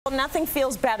Well, nothing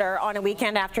feels better on a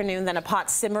weekend afternoon than a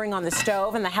pot simmering on the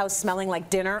stove and the house smelling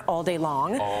like dinner all day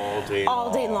long. All day long.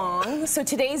 All day long. So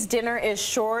today's dinner is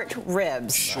short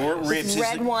ribs. Short ribs.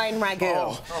 Red wine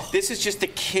ragu. This is just the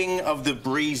king of the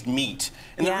braised meat.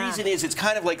 And the reason is it's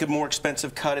kind of like a more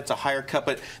expensive cut. It's a higher cut,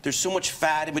 but there's so much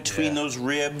fat in between those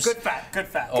ribs. Good fat, good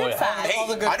fat. Good fat.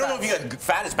 Hey, I don't know if you got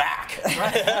fat is back.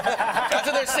 That's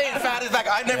what they're saying, fat is back.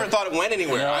 I never thought it went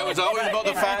anywhere. I was always about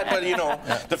the fat, but you know,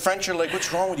 the French are like,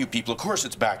 what's wrong with you people? Of course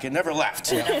it's back. It never left.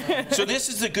 So this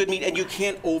is the good meat, and you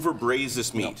can't over braise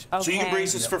this meat. So you can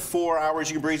braise this for 4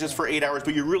 hours, you can braise this for 8 hours,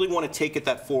 but you really want to take it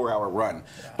that 4-hour run.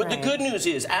 But the good news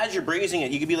is, as you're braising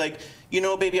it, you can be like, you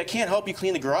know, baby, I can't help you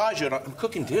clean the garage out. I'm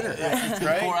cooking dinner.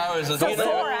 Right? 4 hours. For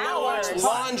 4 hours.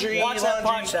 Laundry. Watch that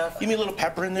pot, chef. Give me a little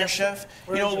pepper in there, chef.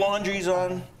 You know, laundry's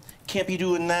on. Can't be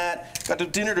doing that. Got the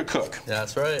dinner to cook.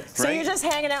 That's right. So you're just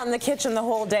hanging out in the kitchen the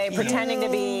whole day, pretending to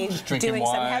be doing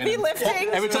some heavy lifting.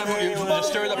 Every time you just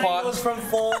stir the pot. It goes from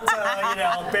full to, you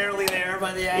know, barely there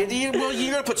by the end. Well,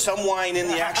 you're going to put some wine in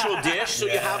the actual dish, so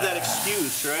you have that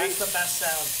excuse, right? That's the best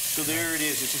sound. So there it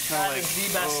is. It's just kind of like... That is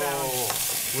the best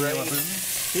sound. Right?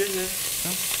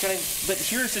 But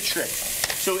here's the trick.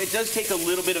 So it does take a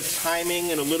little bit of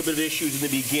timing and a little bit of issues in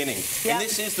the beginning. And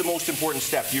this is the most important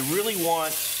step. You really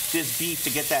want this beef to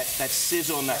get that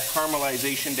sizzle and that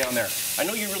caramelization down there. I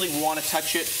know you really want to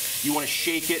touch it. You want to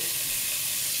shake it.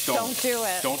 Don't do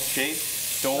it. Don't shake.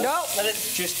 Don't. No. Let it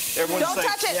just, everyone's Don't like,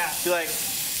 touch it. Be like,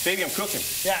 baby, I'm cooking.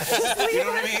 Yeah. You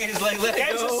know what I mean? It's like, let it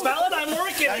Can't go. you smell it? I'm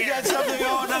working I here. got something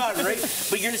going on, right?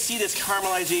 But you're going to see this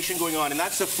caramelization going on, and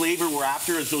that's the flavor we're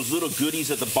after, is those little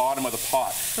goodies at the bottom of the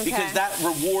pot. Because that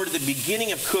reward at the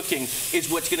beginning of cooking is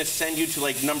what's going to send you to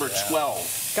like number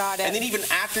 12. Got it. And then even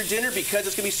after dinner, because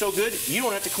it's going to be so good, you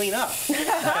don't have to clean up. So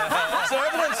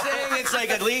everyone's saying it's like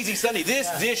a lazy Sunday. This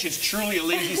dish is truly a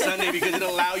lazy Sunday because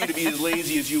it'll allow you to be as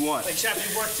lazy as you want. Like, chef,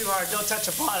 you worked too hard. Don't touch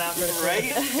a pot after the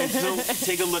Right? And so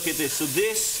take a look at this. So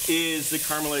this is the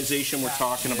caramelization we're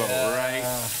talking about, right?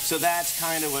 So that's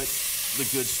kind of what the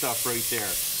good stuff right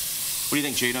there. What do you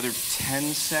think, Jay? Another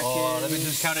 10 seconds? Oh, let me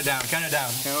just count it down. Count it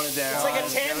down. Count it down. It's like a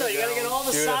tan, though. You got to get all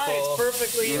the sides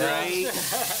perfectly. Right?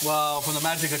 Well, from the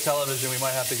magic of television, we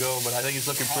might have to go, but I think it's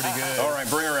looking pretty good. All right,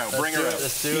 bring her out. Bring her out.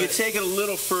 Let's do You it. can take it a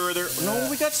little further. No,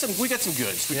 we got some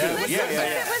goods.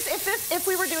 If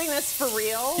we were doing this for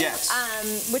real,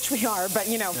 which we are, but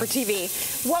you know, for TV,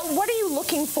 what are you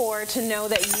looking for to know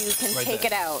that you can take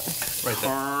it out? Right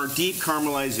there. Our deep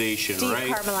caramelization,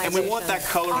 Deep caramelization. And we want that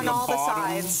color on the all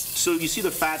bottom. the sides. So you see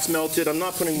the fat's melted. I'm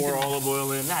not putting more olive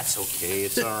oil in. That's okay.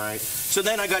 It's all right. So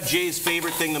then I got Jay's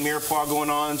favorite thing, the mirepoix going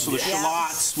on. So the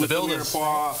shallots with the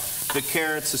mirepoix, the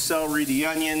carrots, the celery, the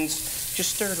onions.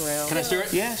 Just stir it around. Can I stir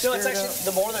it? Yes. No, it's actually,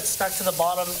 the more that's stuck to the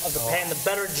bottom of the pan, the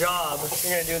better job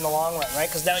you're going to do in the long run, right?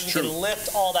 Because now you can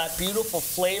lift all that beautiful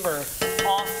flavor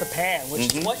off the pan,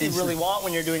 which is what you really want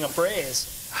when you're doing a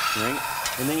braise. Right?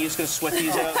 And then you're just going to sweat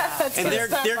these out. And they're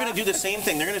going to do the same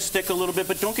thing. They're going to stick a little bit,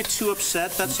 but don't get too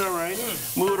upset. That's all right.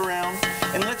 Move it around.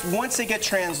 And once they get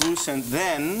translucent,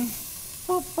 then...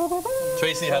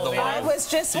 Tracy had the wine. I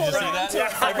was just holding on to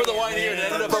it. I put the wine here and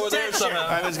it ended up over there somehow.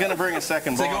 I was going to bring a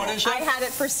second bottle. Going in, chef? I had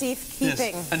it for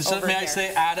safekeeping. Yes. And so, may I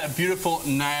say, add a beautiful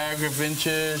Niagara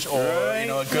vintage or you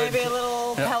know, a good... Maybe a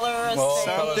little Peller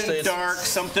estate. Something dark,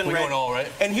 something red. We're going all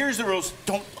right. And here's the rules.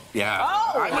 Don't...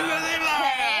 Oh!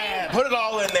 Put it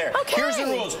all in there. Okay. Here's the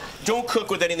rules. Don't cook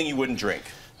with anything you wouldn't drink.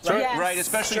 Right,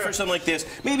 especially for something like this.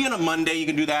 Maybe on a Monday you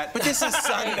can do that, but this is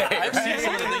Sunday. I've seen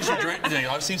some of the things you drink.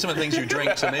 I've seen some of the things you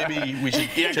drink, so maybe we should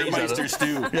change Jägermeister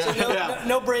stew. So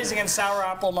no braising and sour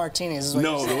apple martinis is what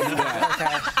you're saying. Don't do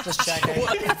that. Okay, just checking.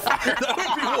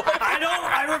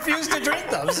 I refuse to drink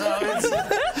them, so it's...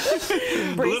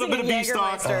 A little bit of beef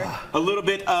stock, a little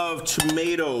bit of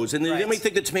tomatoes. And then you may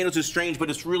think that tomatoes are strange, but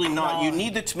it's really not. You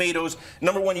need the tomatoes.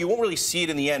 Number one, you won't really see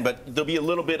it in the end, but there'll be a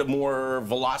little bit of more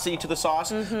velocity to the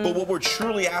sauce. But what we're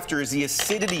truly after is the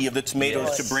acidity of the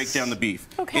tomatoes to break down the beef.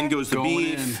 In goes the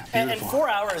beef. And 4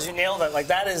 hours, you nailed it. Like,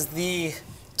 that is the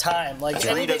time. Like,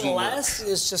 anything less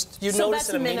is just, you notice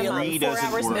it immediately. 4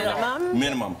 hours minimum?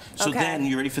 Minimum. So then,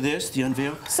 you ready for this, the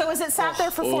unveil? So is it sat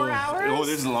there for 4 hours? Oh,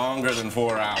 this is longer than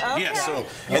 4 hours. Yes. So,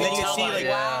 and then you see, like,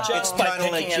 it's kind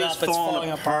of like just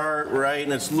falling apart, right?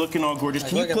 And it's looking all gorgeous.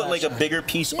 Can you put, like, a bigger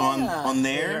piece on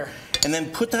there? And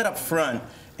then put that up front.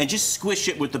 And just squish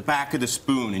it with the back of the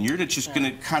spoon, and you're just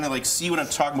gonna kind of like see what I'm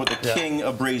talking about. The king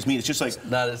of braised meat. It's just like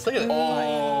that is. Look at it.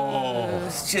 Oh,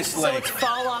 it's just so like it's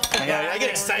fall off the I get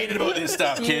excited about this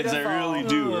stuff, kids. I really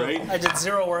do, right? I did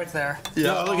zero work there.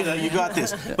 No, look at that. You got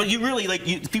this. But you really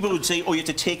people would say, oh, you have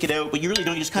to take it out, but you really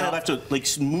don't. You just kind of have to like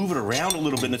move it around a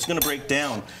little bit, and it's gonna break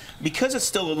down because it's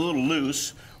still a little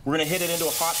loose. We're going to hit it into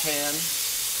a hot pan.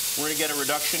 We're going to get a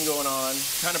reduction going on,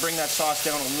 kind of bring that sauce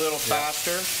down a little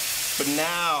faster. But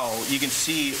now you can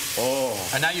see,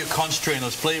 And now you're concentrating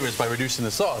those flavors by reducing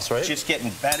the sauce, right? Just getting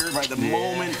better by the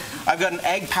moment. I've got an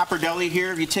egg pappardelle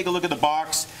here. If you take a look at the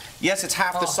box, yes, it's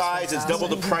half the size, it's double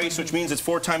the price, which means it's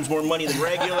 4 times more money than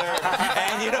regular.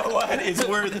 And you know what? It's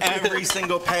worth every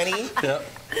single penny. Yep.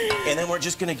 And then we're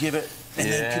just going to give it. And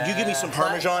then could you give me some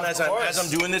Parmesan as I'm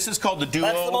doing this? It's called the duo.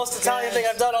 That's the most Italian thing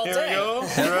I've done all day. Here we go.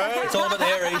 Right? It's all about the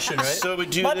aeration, right? So we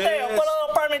do Matteo, this. put a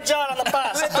little Parmesan on the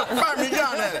pasta. Put the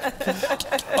Parmesan in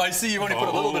it. Oh, I see you only put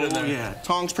a little bit in there. Yeah.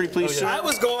 Tongs, pretty please, sir. I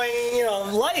was going,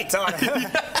 light on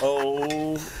it.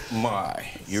 Oh my.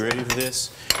 You ready for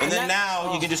this? And then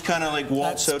now you can just kind of like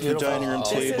waltz out to the dining room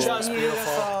table. Just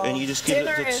beautiful. And you just give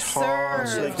it the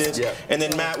toss like this. Yeah. And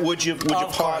then Matt, would you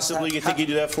possibly, you think you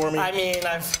do that for me? I mean,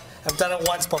 I've done it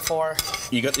once before.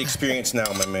 You got the experience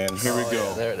now, my man. Here we go.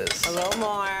 Yeah, there it is. A little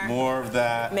more. More of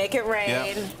that. Make it rain.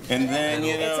 Yep. And then,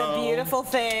 It's a beautiful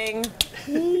thing.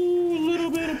 Ooh, a little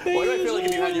bit of basil. Why do I feel like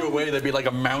if you had your way, there'd be like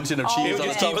a mountain of cheese on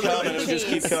the top of It would just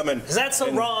keep coming. Is that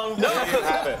so wrong? There you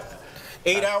have it.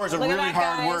 8 hours of really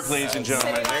hard work, ladies and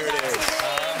gentlemen. There it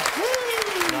is.